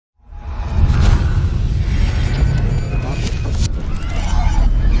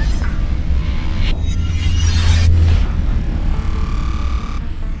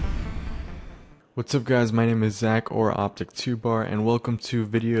What's up guys, my name is Zach or OpTic 2bar and welcome to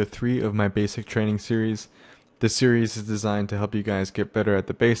video 3 of my basic training series. This series is designed to help you guys get better at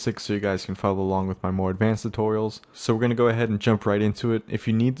the basics so you guys can follow along with my more advanced tutorials. So we're going to go ahead and jump right into it. If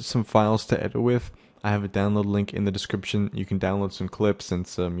you need some files to edit with, I have a download link in the description. You can download some clips and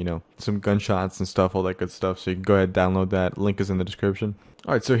some gunshots and stuff, all that good stuff. So you can go ahead and download that. Link is in the description.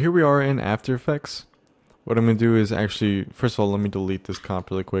 Alright, so here we are in After Effects. What I'm going to do is actually, first of all, let me delete this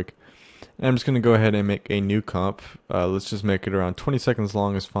comp really quick. And I'm just going to go ahead and make a new comp. Let's just make it around 20 seconds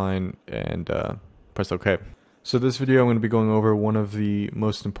long is fine, and press OK. So this video I'm going to be going over one of the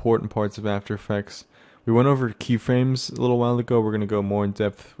most important parts of After Effects. We went over keyframes a little while ago. We're going to go more in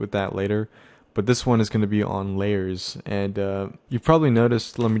depth with that later. But this one is going to be on layers. And you've probably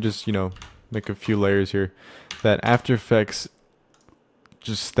noticed, let me just, make a few layers here, that After Effects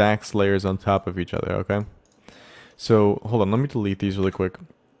just stacks layers on top of each other, okay? So hold on, let me delete these really quick.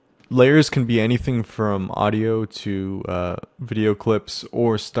 Layers can be anything from audio to video clips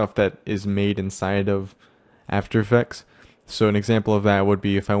or stuff that is made inside of After Effects. So an example of that would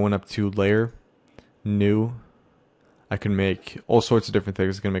be if I went up to Layer, New, I can make all sorts of different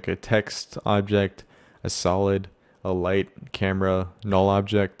things. I can make a text object, a solid, a light, camera, null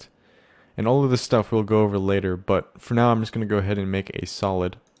object, and all of this stuff we'll go over later, but for now I'm just going to go ahead and make a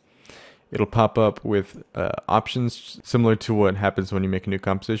solid. It'll pop up with options similar to what happens when you make a new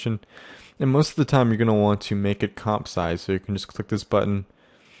composition. And most of the time you're going to want to make it comp size. So you can just click this button.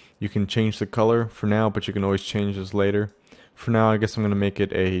 You can change the color for now, but you can always change this later. For now, I guess I'm going to make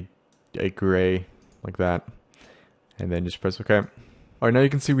it a gray like that. And then just press OK. Alright, now you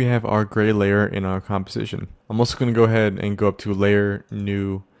can see we have our gray layer in our composition. I'm also going to go ahead and go up to Layer,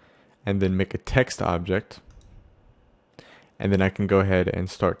 New, and then make a text object. And then I can go ahead and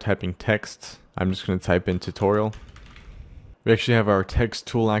start typing text. I'm just going to type in tutorial. We actually have our text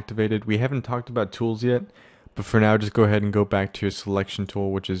tool activated. We haven't talked about tools yet, but for now just go ahead and go back to your selection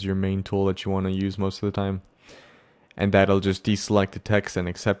tool, which is your main tool that you want to use most of the time. And that'll just deselect the text and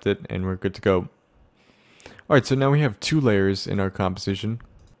accept it, and we're good to go. Alright, so now we have two layers in our composition,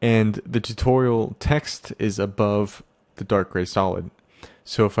 and the tutorial text is above the dark gray solid.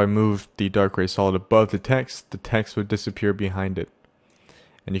 So if I move the dark gray solid above the text would disappear behind it.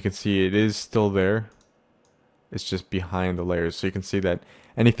 And you can see it is still there. It's just behind the layers. So you can see that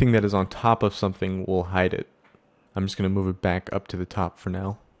anything that is on top of something will hide it. I'm just going to move it back up to the top for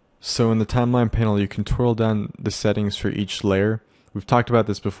now. So in the timeline panel, you can twirl down the settings for each layer. We've talked about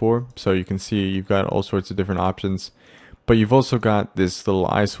this before, so you can see you've got all sorts of different options. But you've also got this little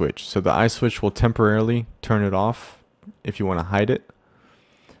eye switch. So the eye switch will temporarily turn it off if you want to hide it.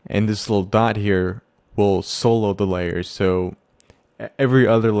 And this little dot here will solo the layers, so every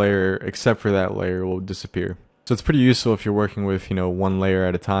other layer except for that layer will disappear. So it's pretty useful if you're working with, one layer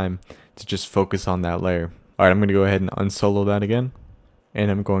at a time to just focus on that layer. Alright, I'm going to go ahead and unsolo that again.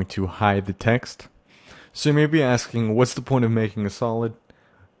 And I'm going to hide the text. So you may be asking, what's the point of making a solid?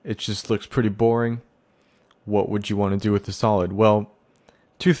 It just looks pretty boring. What would you want to do with the solid? Well,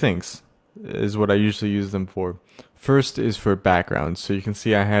 two things is what I usually use them for. First is for background. So you can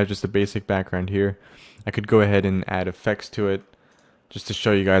see I have just a basic background here. I could go ahead and add effects to it. Just to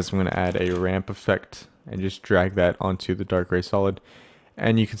show you guys, I'm going to add a ramp effect and just drag that onto the dark gray solid.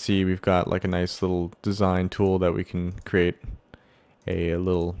 And you can see we've got like a nice little design tool that we can create a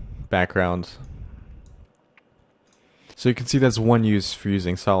little background. So you can see that's one use for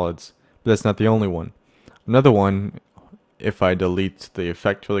using solids, but that's not the only one. Another one, if I delete the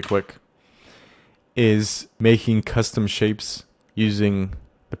effect really quick, is making custom shapes using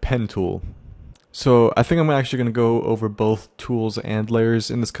the pen tool. So I think I'm actually going to go over both tools and layers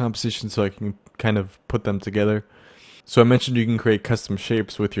in this composition so I can kind of put them together. So I mentioned you can create custom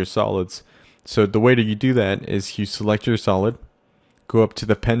shapes with your solids. So the way that you do that is you select your solid, go up to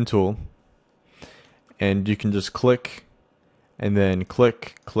the pen tool, and you can just click, and then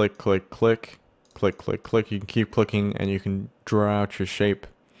click, click, click, click, click, click, click. You can keep clicking and you can draw out your shape.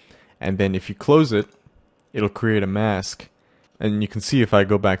 And then if you close it, it'll create a mask. And you can see if I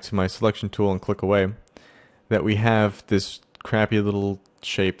go back to my selection tool and click away, that we have this crappy little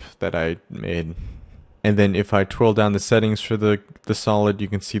shape that I made. And then if I twirl down the settings for the solid, you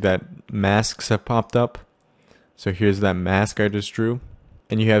can see that masks have popped up. So here's that mask I just drew.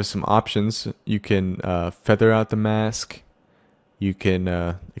 And you have some options. You can feather out the mask. You can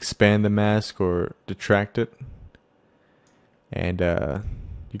expand the mask or detract it. And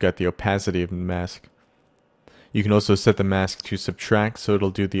you got the opacity of the mask. You can also set the mask to subtract, so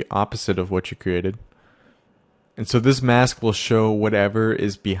it'll do the opposite of what you created. And so this mask will show whatever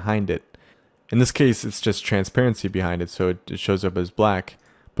is behind it. In this case, it's just transparency behind it, so it shows up as black.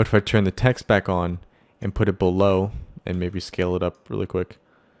 But if I turn the text back on and put it below and maybe scale it up really quick,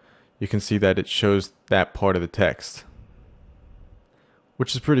 you can see that it shows that part of the text,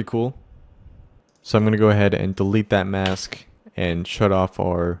 which is pretty cool. So I'm going to go ahead and delete that mask and shut off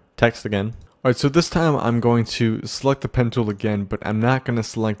our text again. Alright, so this time I'm going to select the pen tool again, but I'm not going to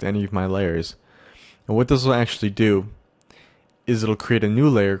select any of my layers. And what this will actually do is it'll create a new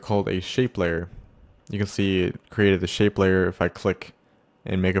layer called a shape layer. You can see it created the shape layer if I click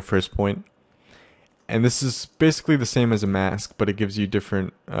and make a first point. And this is basically the same as a mask, but it gives you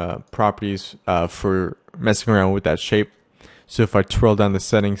different properties for messing around with that shape. So if I twirl down the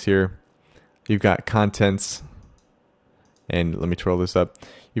settings here, you've got contents, and let me twirl this up.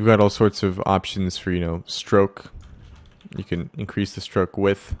 You've got all sorts of options for, stroke. You can increase the stroke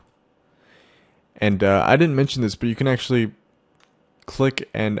width. And I didn't mention this, but you can actually click,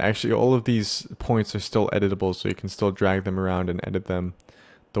 and actually all of these points are still editable, so you can still drag them around and edit them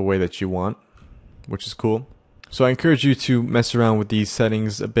the way that you want, which is cool. So I encourage you to mess around with these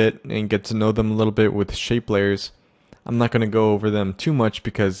settings a bit and get to know them a little bit with shape layers. I'm not going to go over them too much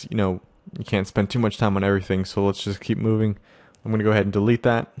because, you can't spend too much time on everything, so let's just keep moving. I'm going to go ahead and delete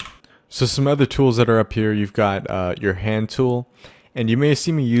that. So some other tools that are up here, you've got your hand tool, and you may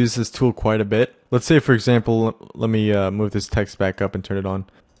see me use this tool quite a bit. Let's say, for example, let me move this text back up and turn it on.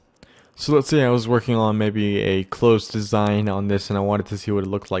 So let's say I was working on maybe a closed design on this and I wanted to see what it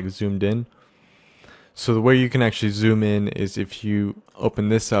looked like zoomed in. So the way you can actually zoom in is if you open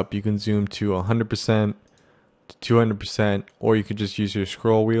this up, you can zoom to 100%, to 200%, or you could just use your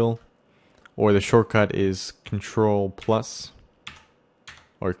scroll wheel, or the shortcut is Control plus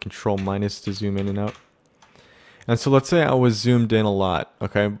or Control minus to zoom in and out. And so let's say I was zoomed in a lot,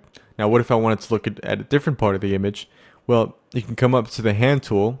 okay? Now what if I wanted to look at a different part of the image? Well, you can come up to the hand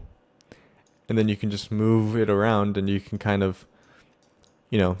tool, and then you can just move it around, and you can kind of,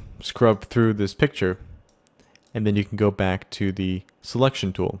 scrub through this picture, and then you can go back to the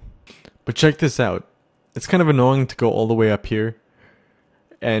selection tool. But check this out. It's kind of annoying to go all the way up here,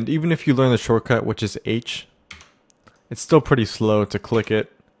 and even if you learn the shortcut, which is H, it's still pretty slow to click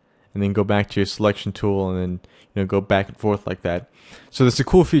it and then go back to your selection tool and then go back and forth like that. So there's a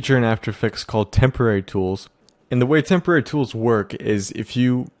cool feature in After Effects called temporary tools. And the way temporary tools work is if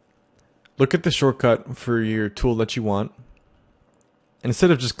you look at the shortcut for your tool that you want, and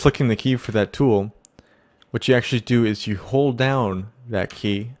instead of just clicking the key for that tool, what you actually do is you hold down that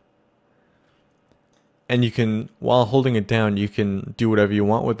key, and you can, while holding it down, you can do whatever you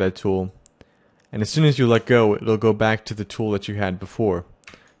want with that tool. And as soon as you let go, it'll go back to the tool that you had before.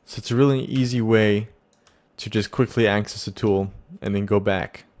 So it's a really easy way to just quickly access a tool and then go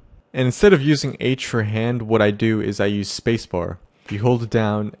back. And instead of using H for hand, what I do is I use spacebar. You hold it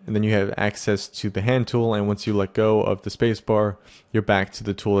down and then you have access to the hand tool, and once you let go of the spacebar, you're back to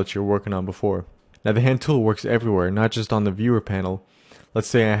the tool that you're working on before. Now the hand tool works everywhere, not just on the viewer panel. Let's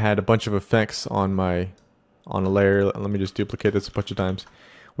say I had a bunch of effects on a layer. Let me just duplicate this a bunch of times.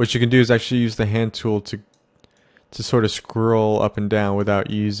 What you can do is actually use the hand tool to sort of scroll up and down without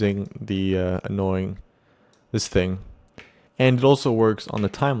using the annoying this thing. And it also works on the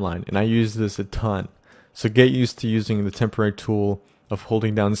timeline, and I use this a ton. So get used to using the temporary tool of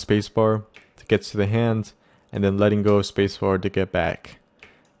holding down the spacebar to get to the hand, and then letting go of spacebar to get back.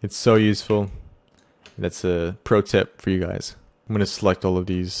 It's so useful. That's a pro tip for you guys. I'm going to select all of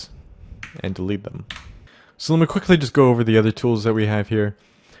these and delete them. So let me quickly just go over the other tools that we have here.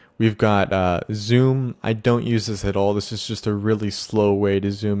 We've got zoom. I don't use this at all. This is just a really slow way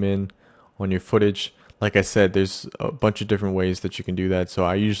to zoom in on your footage. Like I said, there's a bunch of different ways that you can do that. So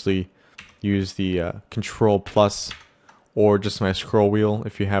I usually use the Control plus or just my scroll wheel.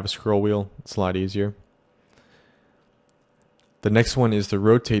 If you have a scroll wheel, it's a lot easier. The next one is the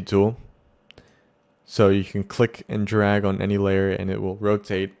rotate tool. So you can click and drag on any layer and it will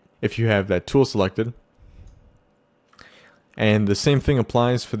rotate if you have that tool selected. And the same thing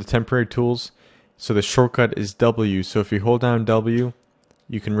applies for the temporary tools. So the shortcut is W. So if you hold down W,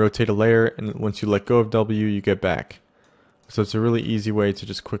 you can rotate a layer, and once you let go of W, you get back. So it's a really easy way to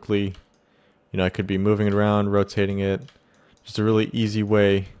just quickly, I could be moving it around, rotating it. Just a really easy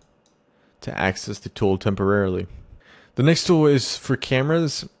way to access the tool temporarily. The next tool is for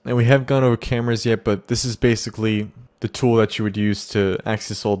cameras, and we haven't gone over cameras yet, but this is basically the tool that you would use to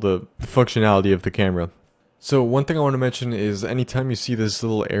access all the functionality of the camera. So one thing I want to mention is anytime you see this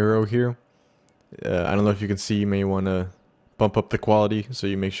little arrow here, I don't know if you can see, you may want to bump up the quality so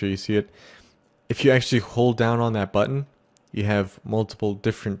you make sure you see it. If you actually hold down on that button, you have multiple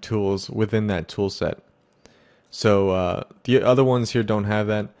different tools within that tool set. So the other ones here don't have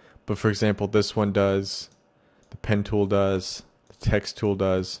that, but for example this one does, the pen tool does, the text tool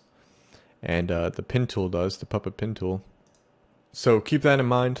does, and the pin tool does, the puppet pin tool. So keep that in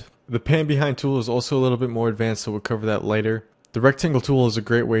mind. The pan behind tool is also a little bit more advanced, so we'll cover that later. The rectangle tool is a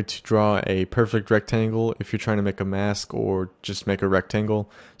great way to draw a perfect rectangle if you're trying to make a mask or just make a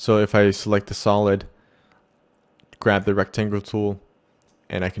rectangle. So if I select the solid, grab the rectangle tool,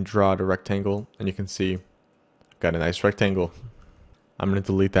 and I can draw the rectangle, and you can see I've got a nice rectangle. I'm going to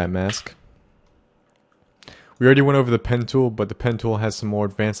delete that mask. We already went over the pen tool, but the pen tool has some more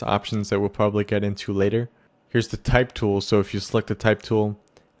advanced options that we'll probably get into later. Here's the type tool, so if you select the type tool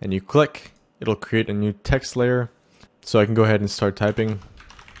and you click, it'll create a new text layer. So I can go ahead and start typing.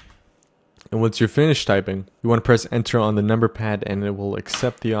 And once you're finished typing, you want to press enter on the number pad and it will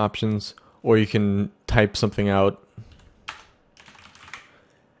accept the options, or you can type something out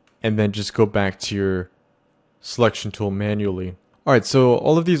and then just go back to your selection tool manually. Alright, so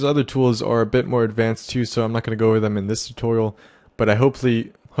all of these other tools are a bit more advanced too, so I'm not going to go over them in this tutorial, but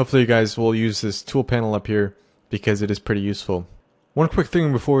hopefully you guys will use this tool panel up here because it is pretty useful. One quick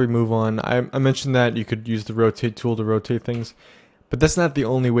thing before we move on, I mentioned that you could use the rotate tool to rotate things, but that's not the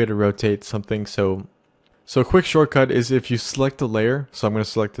only way to rotate something. So a quick shortcut is if you select a layer, so I'm going to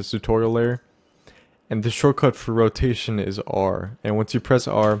select this tutorial layer, and the shortcut for rotation is R, and once you press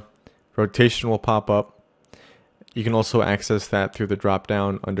R, rotation will pop up. You can also access that through the drop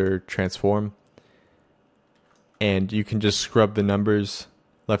down under transform, and you can just scrub the numbers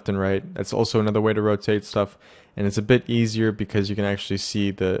left and right. That's also another way to rotate stuff, and it's a bit easier because you can actually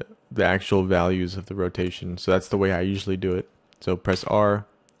see the actual values of the rotation. So that's the way I usually do it. So press R,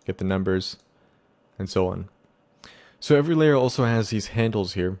 get the numbers, and so on. So every layer also has these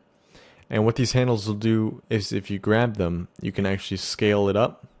handles here, and what these handles will do is if you grab them, you can actually scale it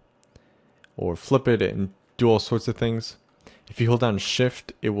up or flip it and do all sorts of things. If you hold down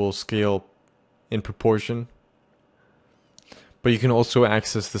shift, it will scale in proportion. But you can also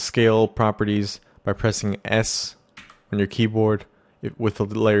access the scale properties by pressing S on your keyboard with the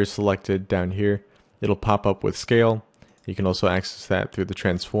layer selected down here. It'll pop up with scale. You can also access that through the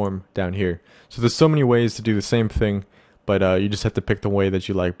transform down here. So there's so many ways to do the same thing, but you just have to pick the way that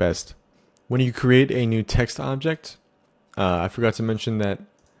you like best. When you create a new text object, I forgot to mention that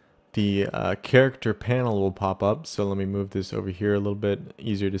the character panel will pop up. So let me move this over here a little bit,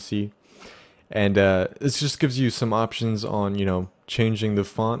 easier to see. And this just gives you some options on, changing the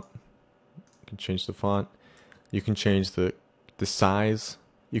font. You can change the font. You can change the size.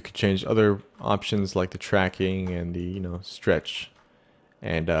 You can change other options like the tracking and the, stretch.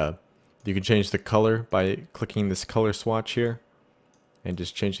 And you can change the color by clicking this color swatch here and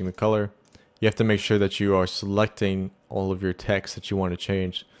just changing the color. You have to make sure that you are selecting all of your text that you want to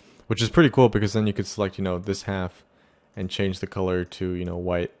change, which is pretty cool because then you could select, this half and change the color to,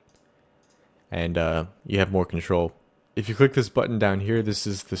 white. And you have more control. If you click this button down here, this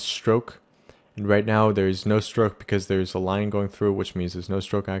is the stroke. And right now there's no stroke because there's a line going through, which means there's no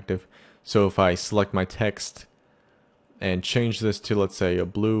stroke active. So if I select my text and change this to, let's say, a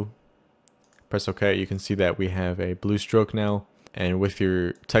blue, press OK, you can see that we have a blue stroke now. And with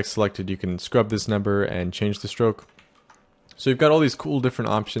your text selected, you can scrub this number and change the stroke. So you've got all these cool different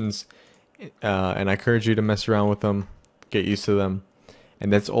options, and I encourage you to mess around with them, get used to them.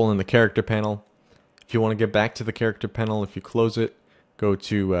 And that's all in the character panel. If you want to get back to the character panel, if you close it, go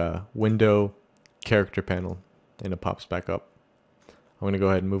to Window, Character Panel, and it pops back up. I'm going to go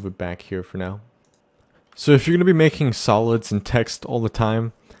ahead and move it back here for now. So if you're going to be making solids and text all the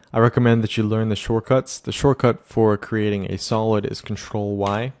time, I recommend that you learn the shortcuts. The shortcut for creating a solid is Control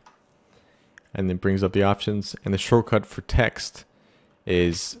Y, and then brings up the options. And the shortcut for text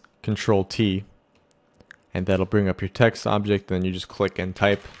is Control T, and that'll bring up your text object. Then you just click and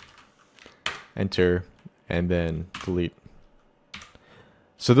type, enter, and then delete.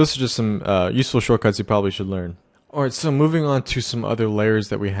 So those are just some useful shortcuts you probably should learn. Alright, so moving on to some other layers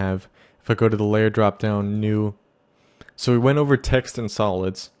that we have. If I go to the layer drop down, new. So we went over text and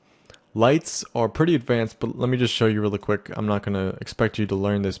solids. Lights are pretty advanced, but let me just show you really quick. I'm not going to expect you to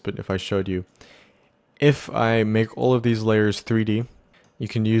learn this, but if I showed you. If I make all of these layers 3D, you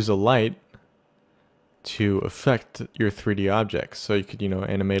can use a light to affect your 3D objects. So you could,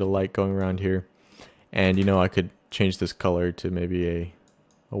 animate a light going around here. And, I could change this color to maybe a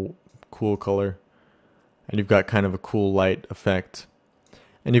cool color. And you've got kind of a cool light effect.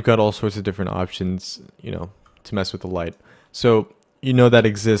 And you've got all sorts of different options, to mess with the light. So, that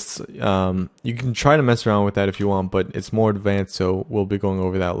exists. You can try to mess around with that if you want, but it's more advanced, so we'll be going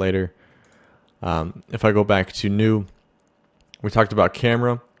over that later. If I go back to new, we talked about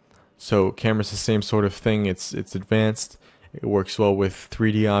camera. So camera's the same sort of thing. It's advanced. It works well with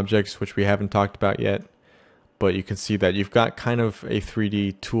 3D objects, which we haven't talked about yet. but you can see that you've got kind of a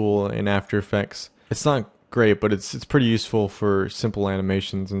 3D tool in After Effects. It's not great, but it's pretty useful for simple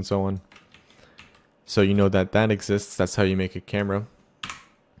animations and so on. So you know that that exists. That's how you make a camera.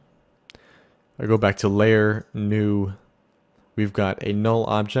 I go back to layer, new. We've got a null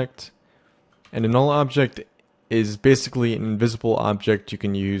object, and a null object is basically an invisible object you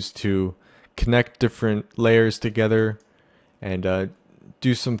can use to connect different layers together and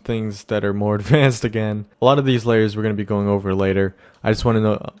do some things that are more advanced again. A lot of these layers we're going to be going over later. I just want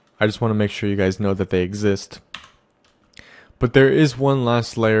to make sure you guys know that they exist. But there is one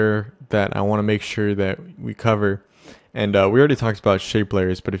last layer that I want to make sure that we cover. And we already talked about shape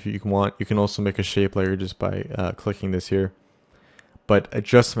layers, but if you want, you can also make a shape layer just by clicking this here. But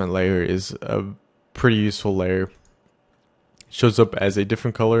adjustment layer is a pretty useful layer. It shows up as a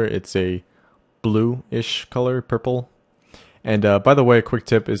different color. It's a blue-ish color, purple. And by the way, a quick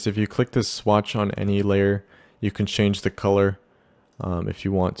tip is if you click this swatch on any layer, you can change the color if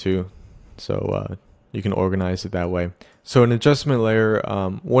you want to. So you can organize it that way. So an adjustment layer,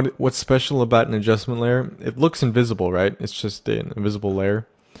 what's special about an adjustment layer? It looks invisible, right? It's just an invisible layer.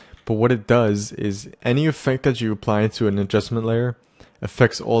 But what it does is any effect that you apply to an adjustment layer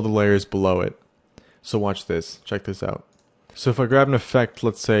affects all the layers below it. So watch this. Check this out. So if I grab an effect,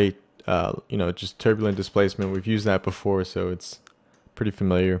 let's say, you know, just turbulent displacement. We've used that before, so it's pretty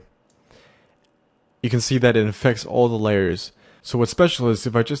familiar. You can see that it affects all the layers. So what's special is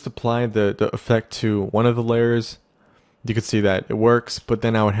if I just apply the effect to one of the layers, you can see that it works, but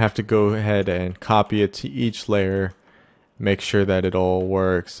then I would have to go ahead and copy it to each layer, make sure that it all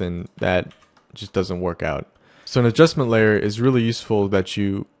works, and that just doesn't work out. So an adjustment layer is really useful that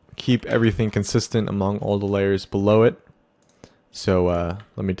you keep everything consistent among all the layers below it. So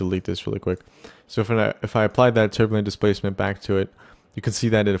let me delete this really quick. So if I apply that turbulent displacement back to it, you can see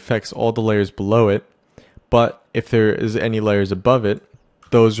that it affects all the layers below it, but if there is any layers above it,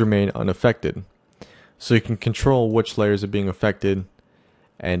 those remain unaffected. So you can control which layers are being affected,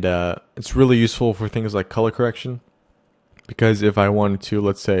 and it's really useful for things like color correction, because if I wanted to,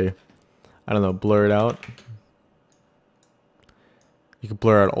 let's say, I don't know, blur it out, you can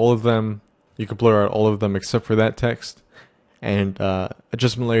blur out all of them. You can blur out all of them except for that text. And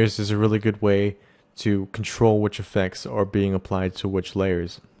adjustment layers is a really good way to control which effects are being applied to which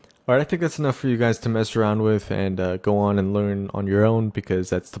layers. Alright, I think that's enough for you guys to mess around with and go on and learn on your own, because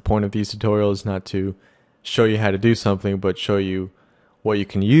that's the point of these tutorials, not to show you how to do something, but show you what you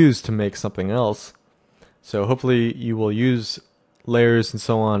can use to make something else. So hopefully you will use layers and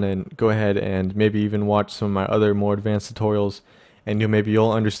so on, and go ahead and maybe even watch some of my other more advanced tutorials, and maybe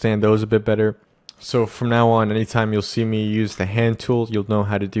you'll understand those a bit better. So from now on, anytime you'll see me use the hand tool, you'll know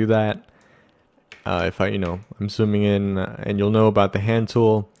how to do that. If I'm zooming in, and you'll know about the hand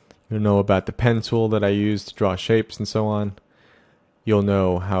tool, you'll know about the pen tool that I use to draw shapes and so on. You'll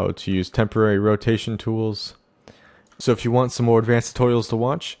know how to use temporary rotation tools. So if you want some more advanced tutorials to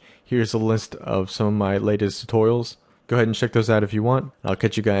watch, here's a list of some of my latest tutorials. Go ahead and check those out if you want. I'll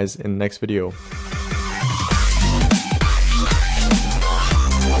catch you guys in the next video.